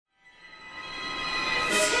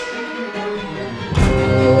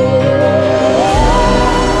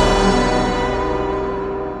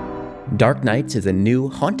Dark Nights is a new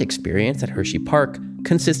haunt experience at Hersheypark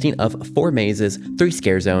consisting of 4 mazes, 3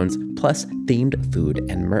 scare zones, plus themed food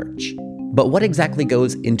and merch. But what exactly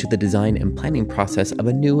goes into the design and planning process of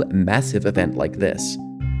a new massive event like this?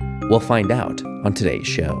 We'll find out on today's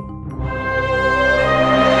show.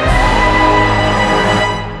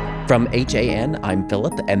 From HAN, I'm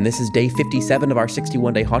Philip, and this is day 57 of our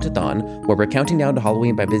 61-day Hauntathon, where we're counting down to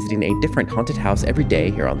Halloween by visiting a different haunted house every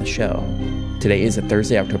day here on the show. Today is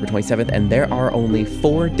Thursday, October 27th, and there are only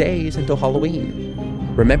 4 days until Halloween.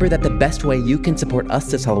 Remember that the best way you can support us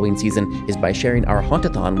this Halloween season is by sharing our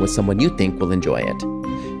Hauntathon with someone you think will enjoy it.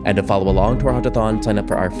 And to follow along to our Hauntathon, sign up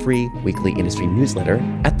for our free weekly industry newsletter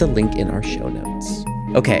at the link in our show notes.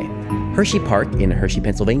 Okay, Hersheypark in Hershey,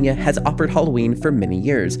 Pennsylvania has offered Halloween for many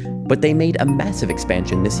years, but they made a massive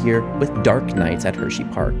expansion this year with Dark Nights at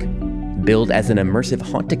Hersheypark. Billed as an immersive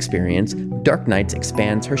haunt experience, Dark Nights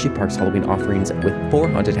expands Hersheypark's Halloween offerings with 4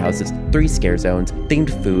 haunted houses, 3 scare zones,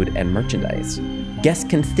 themed food, and merchandise. Guests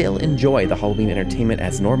can still enjoy the Halloween entertainment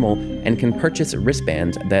as normal and can purchase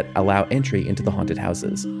wristbands that allow entry into the haunted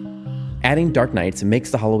houses. Adding Dark Nights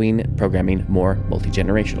makes the Halloween programming more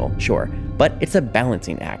multi-generational, sure, but it's a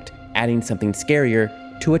balancing act, adding something scarier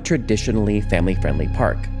to a traditionally family-friendly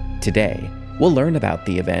park. Today, we'll learn about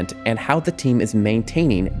the event and how the team is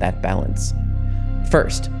maintaining that balance.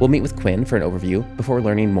 First, we'll meet with Quinn for an overview before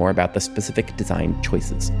learning more about the specific design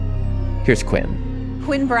choices. Here's Quinn.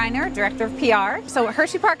 Quinn Briner, Director of PR. So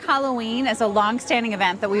Hersheypark Halloween is a long-standing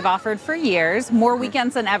event that we've offered for years, more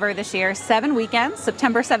weekends than ever this year, 7 weekends,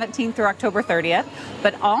 September 17th through October 30th.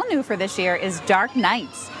 But all new for this year is Dark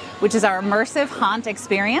Nights, which is our immersive haunt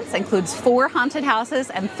experience, includes 4 haunted houses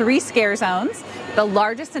and 3 scare zones, the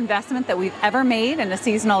largest investment that we've ever made in a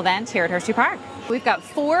seasonal event here at Hersheypark. We've got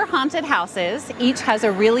 4 haunted houses. Each has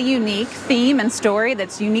a really unique theme and story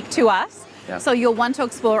that's unique to us. Yeah. So you'll want to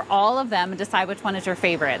explore all of them and decide which one is your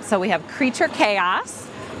favorite. So we have Creature Chaos,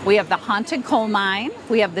 we have the Haunted Coal Mine,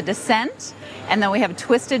 we have the Descent, and then we have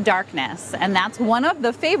Twisted Darkness. And that's one of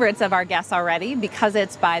the favorites of our guests already because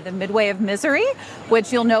it's by the Midway of Misery,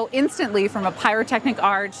 which you'll know instantly from a pyrotechnic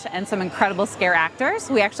arch and some incredible scare actors.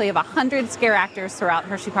 We actually have 100 scare actors throughout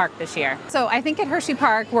Hersheypark this year. So I think at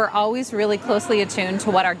Hersheypark, we're always really closely attuned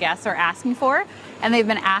to what our guests are asking for. And they've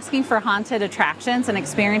been asking for haunted attractions and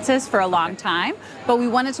experiences for a long time. But we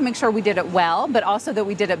wanted to make sure we did it well, but also that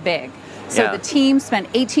we did it big. So the team spent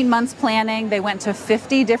 18 months planning. They went to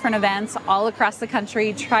 50 different events all across the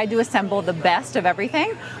country, tried to assemble the best of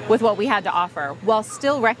everything with what we had to offer, while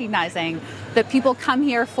still recognizing that people come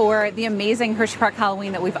here for the amazing Hersheypark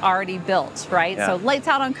Halloween that we've already built, right? Yeah. So lights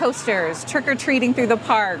out on coasters, trick-or-treating through the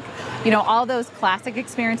park, all those classic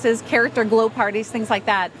experiences, character glow parties, things like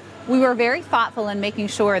that. We were very thoughtful in making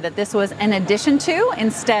sure that this was an addition to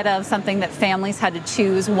instead of something that families had to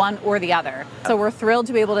choose one or the other. So we're thrilled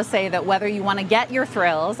to be able to say that whether you want to get your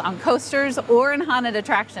thrills on coasters or in haunted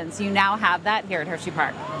attractions, you now have that here at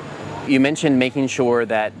Hersheypark. You mentioned making sure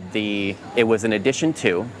that it was an addition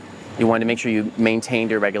to. You wanted to make sure you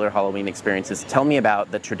maintained your regular Halloween experiences. Tell me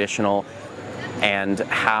about the traditional and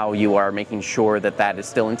how you are making sure that that is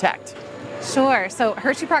still intact. Sure. So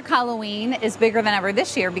Hersheypark Halloween is bigger than ever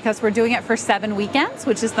this year because we're doing it for 7 weekends,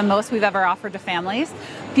 which is the most we've ever offered to families.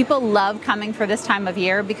 People love coming for this time of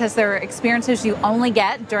year because there are experiences you only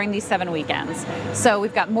get during these 7 weekends. So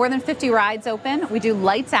we've got more than 50 rides open. We do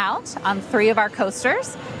lights out on 3 of our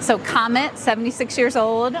coasters. So Comet, 76 years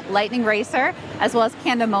old, Lightning Racer, as well as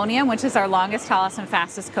Candemonium, which is our longest, tallest, and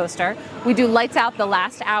fastest coaster. We do lights out the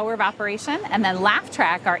last hour of operation. And then Laugh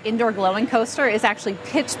Track, our indoor glowing coaster, is actually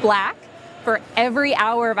pitch black for every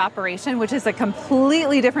hour of operation, which is a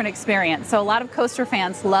completely different experience. So a lot of coaster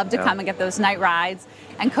fans love to come and get those night rides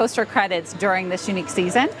and coaster credits during this unique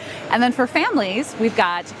season. And then for families, we've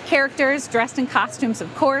got characters dressed in costumes,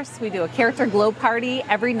 of course. We do a character glow party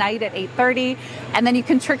every night at 8:30. And then you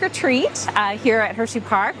can trick or treat here at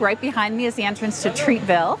Hersheypark. Right behind me is the entrance to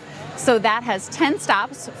Treatville. So that has 10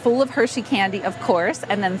 stops full of Hershey candy, of course,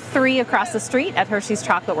 and then 3 across the street at Hershey's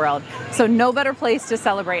Chocolate World. So no better place to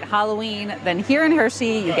celebrate Halloween than here in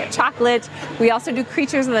Hershey. You get chocolate. We also do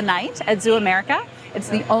Creatures of the Night at Zoo America. It's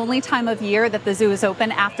the only time of year that the zoo is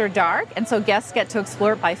open after dark, and so guests get to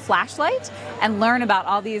explore it by flashlight and learn about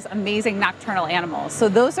all these amazing nocturnal animals. So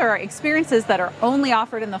those are experiences that are only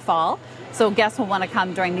offered in the fall. So guests will want to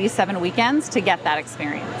come during these 7 weekends to get that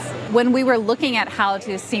experience. When we were looking at how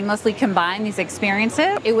to seamlessly combine these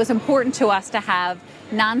experiences, it was important to us to have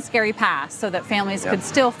non-scary paths so that families could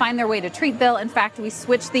still find their way to Treatville. In fact, we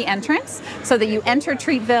switched the entrance so that you enter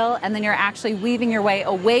Treatville and then you're actually weaving your way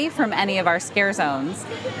away from any of our scare zones,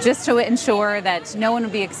 just to ensure that no one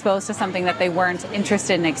would be exposed to something that they weren't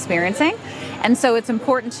interested in experiencing. And so it's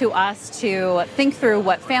important to us to think through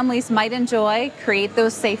what families might enjoy, create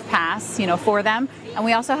those safe paths, for them. And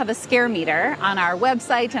we also have a scare meter on our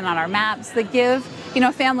website and on our maps that give,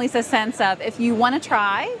 families a sense of, if you want to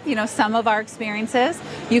try, some of our experiences,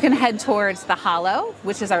 you can head towards the Hollow,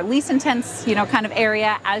 which is our least intense, kind of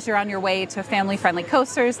area as you're on your way to family-friendly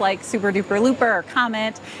coasters like Super Duper Looper or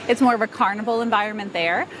Comet. It's more of a carnival environment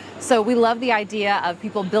there. So we love the idea of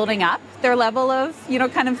people building up their level of,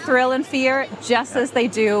 kind of thrill and fear, just as they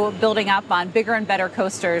do building up on bigger and better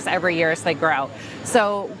coasters every year as they grow.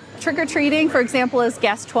 So trick-or-treating, for example, is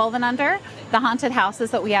guests 12 and under. The haunted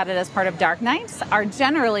houses that we added as part of Dark Nights are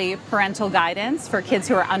generally parental guidance for kids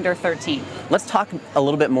who are under 13. Let's talk a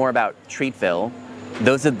little bit more about Treatville.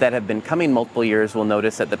 Those that have been coming multiple years will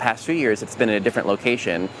notice that the past few years it's been in a different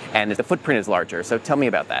location and the footprint is larger. So tell me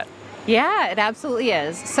about that. Yeah, it absolutely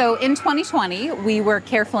is. So in 2020, we were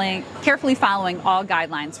carefully following all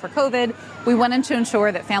guidelines for COVID. We wanted to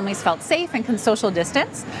ensure that families felt safe and can social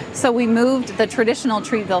distance. So we moved the traditional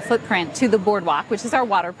Treatville footprint to the boardwalk, which is our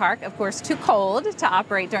water park. Of course, too cold to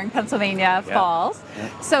operate during Pennsylvania falls.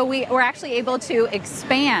 Yeah. So we were actually able to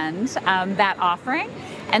expand that offering.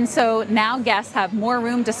 And so now guests have more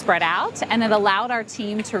room to spread out, and it allowed our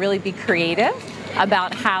team to really be creative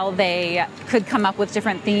about how they could come up with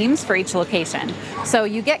different themes for each location. So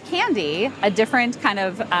you get candy, a different kind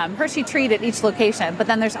of Hershey treat at each location, but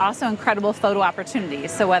then there's also incredible photo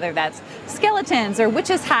opportunities. So whether that's skeletons or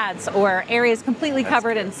witches' hats or areas completely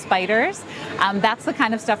covered in spiders, that's the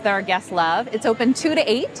kind of stuff that our guests love. It's open 2 to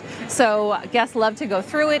 8, so guests love to go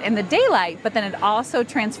through it in the daylight, but then it also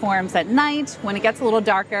transforms at night. When it gets a little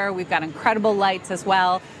darker, we've got incredible lights as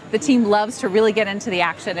well. The team loves to really get into the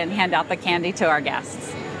action and hand out the candy to our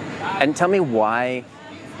guests. And tell me why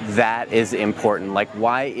that is important. Like,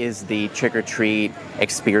 why is the trick-or-treat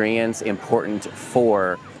experience important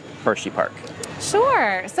for Hersheypark?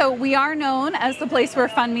 Sure. So we are known as the place where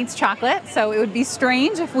fun meets chocolate. So it would be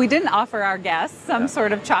strange if we didn't offer our guests some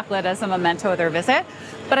sort of chocolate as a memento of their visit.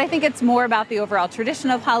 But I think it's more about the overall tradition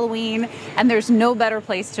of Halloween, and there's no better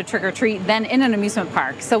place to trick-or-treat than in an amusement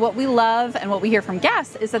park. So what we love and what we hear from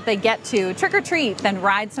guests is that they get to trick-or-treat, then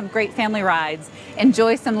ride some great family rides,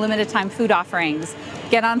 enjoy some limited time food offerings,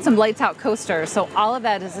 get on some lights out coasters. So all of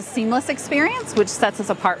that is a seamless experience, which sets us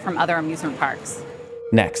apart from other amusement parks.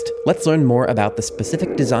 Next, let's learn more about the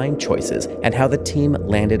specific design choices and how the team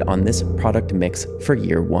landed on this product mix for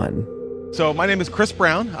year one. So my name is Chris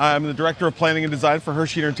Brown. I'm the Director of Planning and Design for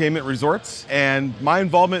Hershey Entertainment Resorts, and my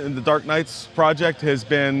involvement in the Dark Nights project has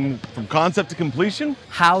been from concept to completion.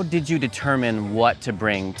 How did you determine what to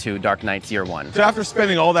bring to Dark Nights year one? So after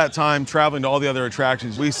spending all that time traveling to all the other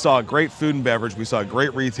attractions, we saw great food and beverage, we saw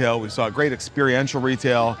great retail, we saw great experiential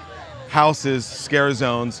retail, houses, scare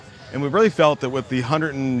zones, and we really felt that with the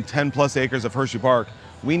 110 plus acres of Hersheypark,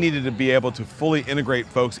 we needed to be able to fully integrate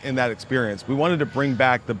folks in that experience. We wanted to bring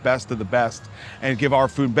back the best of the best and give our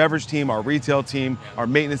food and beverage team, our retail team, our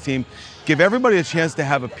maintenance team, give everybody a chance to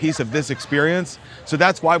have a piece of this experience. So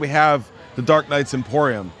that's why we have the Dark Nights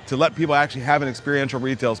Emporium, to let people actually have an experiential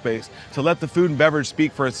retail space, to let the food and beverage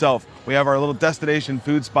speak for itself. We have our little destination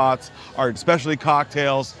food spots, our specialty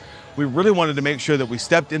cocktails. We really wanted to make sure that we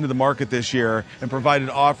stepped into the market this year and provided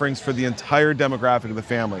offerings for the entire demographic of the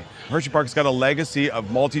family. Hersheypark's got a legacy of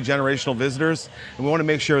multi-generational visitors, and we want to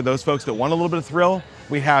make sure those folks that want a little bit of thrill,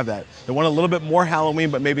 we have that. They want a little bit more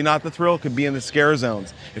Halloween, but maybe not the thrill, could be in the scare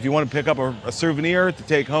zones. If you want to pick up a souvenir to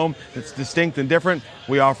take home that's distinct and different,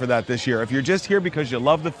 we offer that this year. If you're just here because you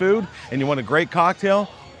love the food and you want a great cocktail,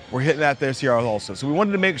 we're hitting that this year also. So we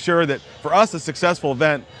wanted to make sure that for us, a successful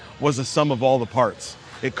event was the sum of all the parts.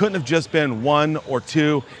 It couldn't have just been one or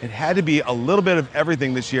two. It had to be a little bit of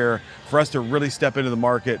everything this year for us to really step into the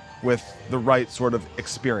market with the right sort of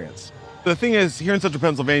experience. The thing is, here in Central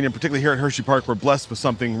Pennsylvania, particularly here at Hersheypark, we're blessed with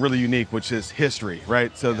something really unique, which is history,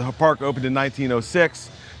 right? So the park opened in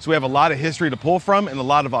 1906. So we have a lot of history to pull from and a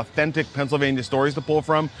lot of authentic Pennsylvania stories to pull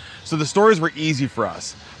from. So the stories were easy for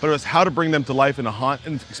us, but it was how to bring them to life in a haunt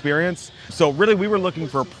experience. So really we were looking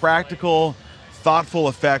for practical, thoughtful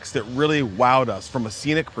effects that really wowed us from a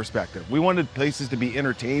scenic perspective. We wanted places to be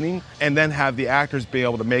entertaining and then have the actors be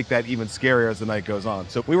able to make that even scarier as the night goes on.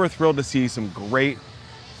 So we were thrilled to see some great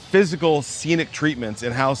physical scenic treatments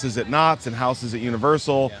in houses at Knott's and houses at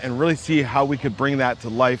Universal, and really see how we could bring that to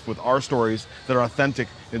life with our stories that are authentic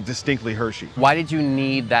and distinctly Hershey. Why did you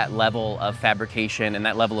need that level of fabrication and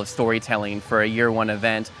that level of storytelling for a year one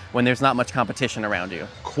event when there's not much competition around you?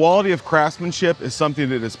 Quality of craftsmanship is something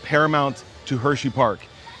that is paramount to Hersheypark.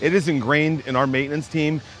 It is ingrained in our maintenance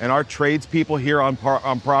team and our tradespeople here on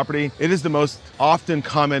property. It is the most often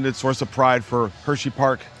commented source of pride for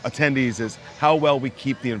Hersheypark attendees is how well we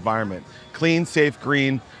keep the environment. Clean, safe,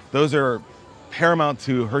 green, those are paramount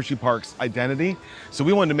to Hersheypark's identity. So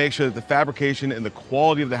we wanted to make sure that the fabrication and the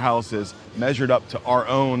quality of the house is measured up to our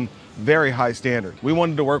own very high standard. We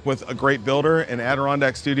wanted to work with a great builder, and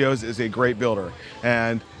Adirondack Studios is a great builder.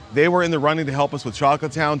 And they were in the running to help us with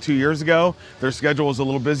Chocolate Town 2 years ago. Their schedule was a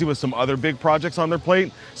little busy with some other big projects on their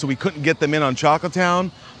plate, so we couldn't get them in on Chocolate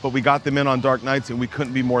Town, but we got them in on Dark Nights, and we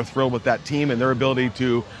couldn't be more thrilled with that team and their ability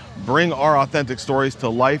to bring our authentic stories to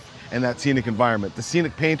life in that scenic environment. The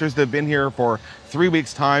scenic painters that have been here for 3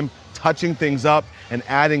 weeks' time, touching things up and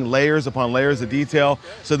adding layers upon layers of detail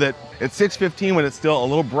so that at 6:15, when it's still a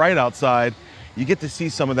little bright outside, you get to see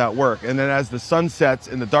some of that work. And then as the sun sets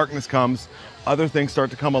and the darkness comes, other things start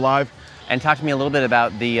to come alive. And talk to me a little bit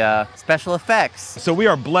about the special effects. So we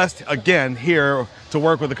are blessed again here to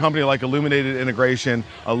work with a company like Illuminated Integration,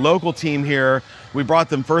 a local team here. We brought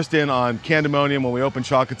them first in on Candemonium when we opened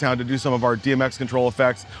Chocolate Town to do some of our DMX control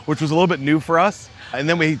effects, which was a little bit new for us. And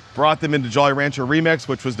then we brought them into Jolly Rancher Remix,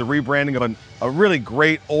 which was the rebranding of a really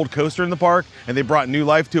great old coaster in the park, and they brought new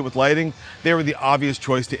life to it with lighting. They were the obvious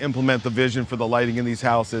choice to implement the vision for the lighting in these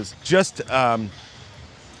houses. Just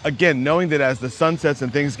again, knowing that as the sun sets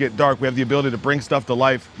and things get dark, we have the ability to bring stuff to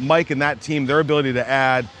life. Mike and that team, their ability to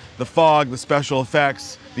add the fog, the special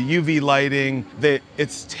effects, the UV lighting, that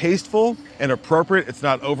it's tasteful and appropriate. It's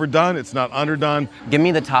not overdone, it's not underdone. Give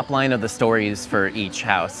me the top line of the stories for each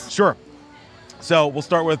house. Sure. So we'll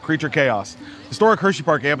start with Creature Chaos. Historic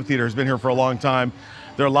Hersheypark Amphitheater has been here for a long time.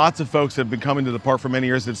 There are lots of folks that have been coming to the park for many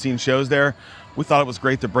years that have seen shows there. We thought it was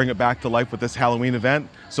great to bring it back to life with this Halloween event.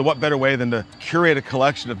 So what better way than to curate a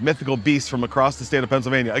collection of mythical beasts from across the state of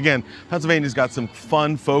Pennsylvania. Again, Pennsylvania's got some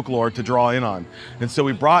fun folklore to draw in on. And so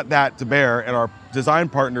we brought that to bear, and our design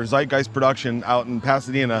partner, Zeitgeist Production out in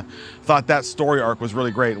Pasadena, thought that story arc was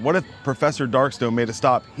really great. What if Professor Darkstone made a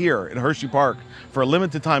stop here in Hersheypark for a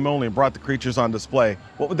limited time only and brought the creatures on display?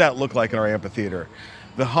 What would that look like in our amphitheater?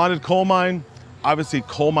 The haunted coal mine. Obviously,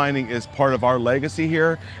 coal mining is part of our legacy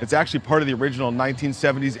here. It's actually part of the original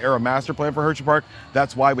 1970s era master plan for Hersheypark.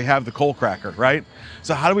 That's why we have the coal cracker, right?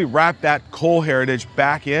 So how do we wrap that coal heritage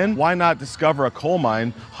back in? Why not discover a coal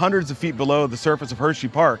mine hundreds of feet below the surface of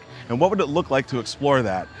Hersheypark? And what would it look like to explore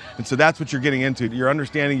that? And so that's what you're getting into. You're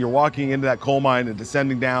understanding, you're walking into that coal mine and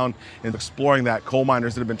descending down and exploring that coal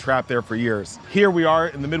miners that have been trapped there for years. Here we are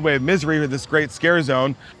in the midway of misery with this great scare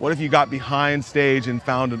zone. What if you got behind stage and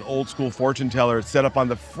found an old school fortune teller set up on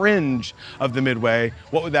the fringe of the midway?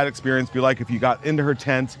 What would that experience be like if you got into her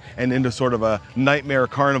tent and into sort of a nightmare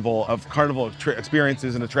carnival of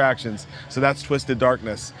experiences and attractions? So that's Twisted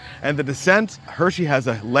Darkness. And the descent, Hershey has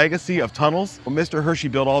a legacy of tunnels. Well, Mr. Hershey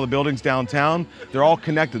built all the buildings downtown. They're all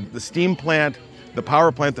connected. The steam plant, the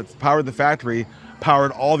power plant that powered the factory,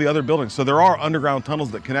 powered all the other buildings. So there are underground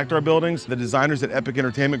tunnels that connect our buildings. The designers at Epic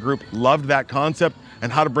Entertainment Group loved that concept and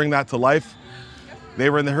how to bring that to life. They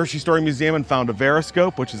were in the Hershey Story Museum and found a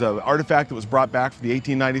Veriscope, which is an artifact that was brought back for the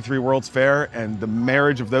 1893 World's Fair, and the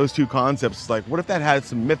marriage of those two concepts is like, what if that had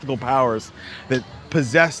some mythical powers that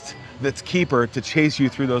possessed its keeper to chase you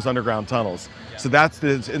through those underground tunnels? So that's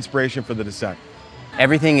the inspiration for the descent.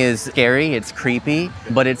 Everything is scary, it's creepy,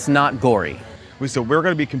 but it's not gory. We said we're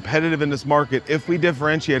going to be competitive in this market if we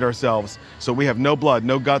differentiate ourselves. So we have no blood,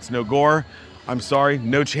 no guts, no gore. I'm sorry,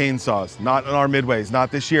 no chainsaws, not in our midways,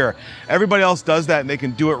 not this year. Everybody else does that and they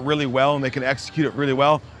can do it really well and they can execute it really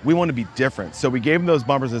well. We want to be different. So we gave them those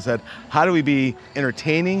bumpers and said, how do we be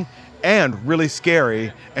entertaining and really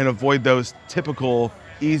scary and avoid those typical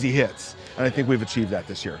easy hits? And I think we've achieved that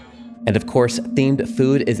this year. And of course, themed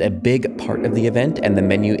food is a big part of the event and the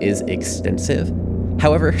menu is extensive.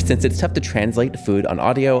 However, since it's tough to translate food on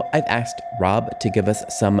audio, I've asked Rob to give us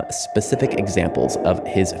some specific examples of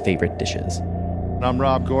his favorite dishes. I'm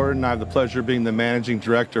Rob Gordon. I have the pleasure of being the managing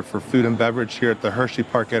director for food and beverage here at the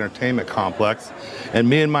Hersheypark Entertainment Complex. And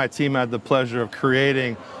me and my team had the pleasure of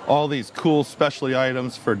creating all these cool specialty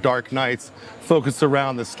items for Dark Nights focused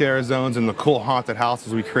around the scare zones and the cool haunted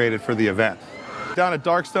houses we created for the event. Down at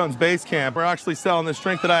Darkstone's base camp, we're actually selling this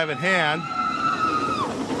drink that I have in hand,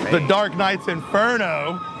 the Dark Nights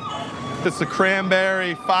Inferno. It's a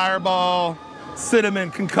cranberry, fireball,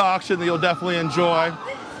 cinnamon concoction that you'll definitely enjoy.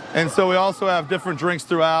 And so we also have different drinks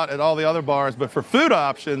throughout at all the other bars. But for food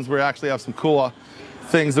options, we actually have some cool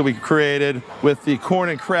things that we created with the corn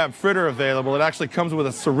and crab fritter available. It actually comes with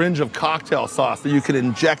a syringe of cocktail sauce that you can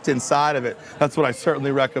inject inside of it. That's what I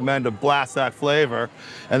certainly recommend to blast that flavor.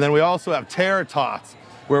 And then we also have tater tots,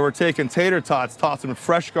 where we're taking tater tots, tossing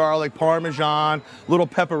fresh garlic, Parmesan, little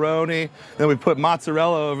pepperoni. Then we put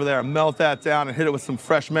mozzarella over there, melt that down, and hit it with some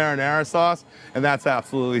fresh marinara sauce. And that's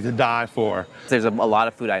absolutely to die for. There's a lot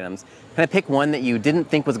of food items. Can I pick one that you didn't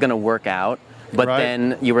think was going to work out, but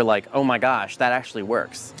then you were like, oh my gosh, that actually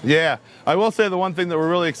works? Yeah, I will say the one thing that we're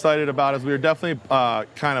really excited about is we were definitely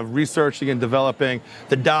kind of researching and developing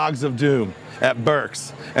the Dogs of Doom at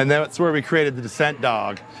Burke's. And that's where we created the Descent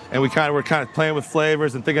Dog. And we were playing with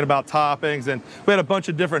flavors and thinking about toppings. And we had a bunch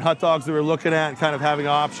of different hot dogs that we were looking at and kind of having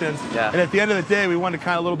options. Yeah. And at the end of the day, we wanted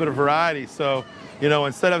kind of a little bit of variety. So,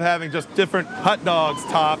 instead of having just different hot dogs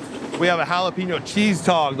topped, we have a jalapeno cheese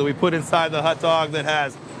dog that we put inside the hot dog that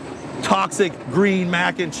has toxic green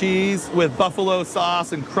mac and cheese with buffalo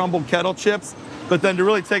sauce and crumbled kettle chips. But then to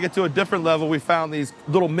really take it to a different level, we found these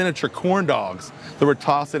little miniature corn dogs that were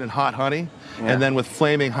tossed in hot honey and then with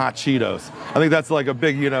flaming hot Cheetos. I think that's like a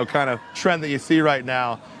big, kind of trend that you see right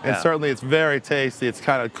now. And certainly it's very tasty. It's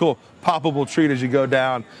kind of cool, poppable treat as you go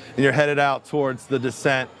down and you're headed out towards the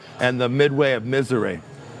Descent and the Midway of Misery.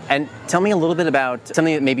 And tell me a little bit about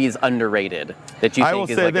something that maybe is underrated that you think is like a I will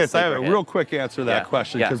say this, I have a hit. real quick answer to that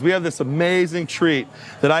question, because we have this amazing treat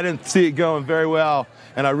that I didn't see it going very well,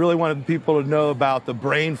 and I really wanted people to know about the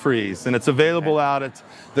Brain Freeze. And it's available out at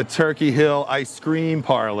the Turkey Hill Ice Cream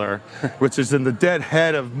Parlor, which is in the dead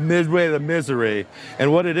head of Midway of the Misery.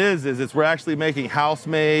 And what it is we're actually making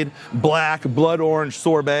house-made black blood orange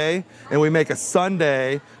sorbet, and we make a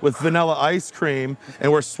sundae with vanilla ice cream,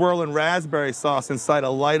 and we're swirling raspberry sauce inside a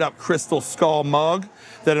light-up crystal skull mug,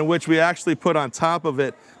 that in which we actually put on top of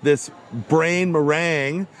it this brain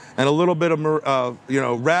meringue and a little bit of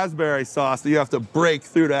raspberry sauce that you have to break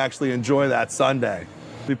through to actually enjoy that sundae.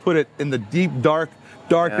 We put it in the deep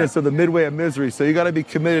darkness of the Midway of Misery, so you got to be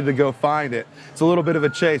committed to go find it. It's a little bit of a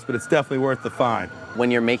chase, but it's definitely worth the find. When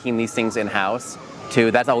you're making these things in-house, too,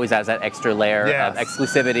 that's always adds that extra layer of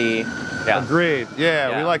exclusivity. Yeah. Agreed.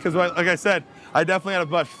 Yeah. We because like I said, I definitely had a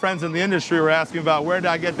bunch of friends in the industry who were asking about where did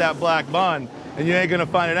I get that black bun, and you ain't gonna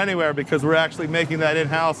find it anywhere because we're actually making that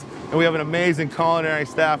in-house, and we have an amazing culinary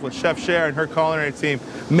staff with Chef Cher and her culinary team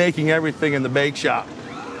making everything in the bake shop.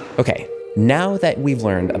 Okay, now that we've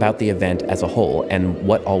learned about the event as a whole and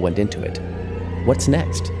what all went into it, what's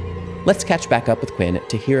next? Let's catch back up with Quinn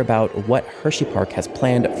to hear about what Hersheypark has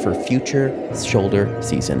planned for future shoulder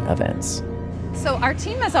season events. So our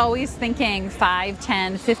team is always thinking 5,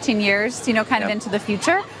 10, 15 years, kind of into the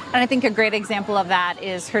future. And I think a great example of that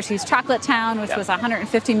is Hershey's Chocolate Town, which was a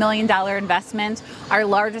 $150 million investment, our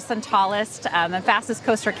largest and tallest and fastest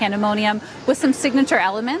coaster Candemonium, with some signature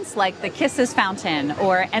elements like the Kisses Fountain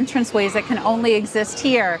or entranceways that can only exist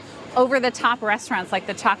here. Over-the-top restaurants like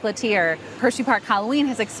the Chocolatier. Hersheypark Halloween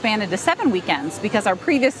has expanded to 7 weekends because our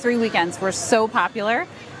previous 3 weekends were so popular,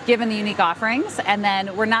 given the unique offerings. And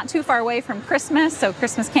then we're not too far away from Christmas, so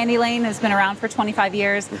Christmas Candy Lane has been around for 25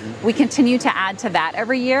 years. We continue to add to that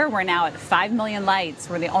every year. We're now at 5 million lights.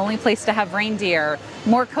 We're the only place to have reindeer,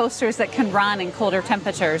 more coasters that can run in colder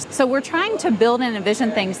temperatures. So we're trying to build and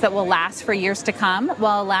envision things that will last for years to come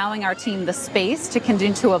while allowing our team the space to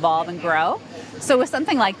continue to evolve and grow. So with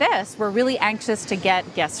something like this, we're really anxious to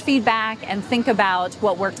get guest feedback and think about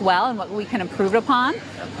what worked well and what we can improve upon,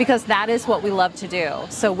 because that is what we love to do.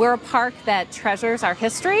 So we're a park that treasures our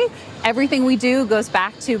history. Everything we do goes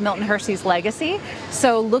back to Milton Hershey's legacy.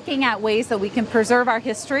 So looking at ways that we can preserve our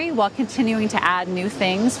history while continuing to add new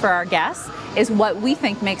things for our guests is what we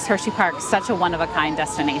think makes Hersheypark such a one-of-a-kind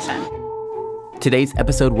destination. Today's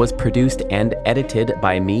episode was produced and edited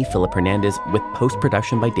by me, Philip Hernandez, with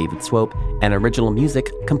post-production by David Swope and original music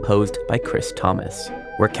composed by Chris Thomas.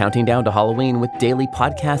 We're counting down to Halloween with daily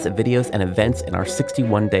podcasts, videos, and events in our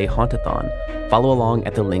 61-day Hauntathon. Follow along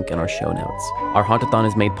at the link in our show notes. Our Hauntathon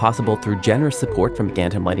is made possible through generous support from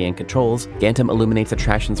Gantom Lighting and Controls. Gantom illuminates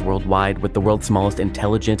attractions worldwide with the world's smallest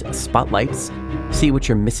intelligent spotlights. See what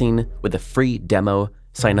you're missing with a free demo.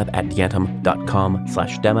 Sign up at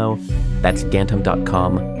gantom.com/demo. That's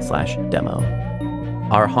gantom.com/demo.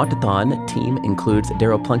 Our Hauntathon team includes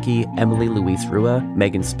Daryl Plunkey, Emily Louise Rua,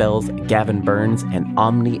 Megan Spells, Gavin Burns, and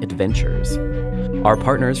Omni Adventures. Our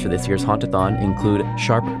partners for this year's Hauntathon include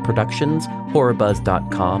Sharp Productions,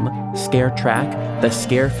 HorrorBuzz.com, ScareTrack,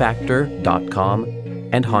 TheScareFactor.com,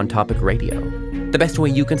 and Hauntopic Radio. The best way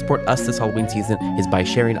you can support us this Halloween season is by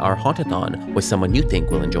sharing our Hauntathon with someone you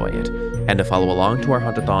think will enjoy it. And to follow along to our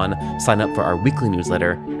Hauntathon, sign up for our weekly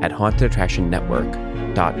newsletter at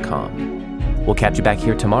hauntedattractionnetwork.com. We'll catch you back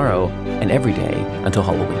here tomorrow and every day until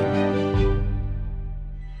Halloween.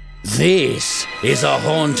 This is a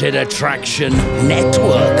Haunted Attraction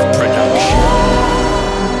Network production.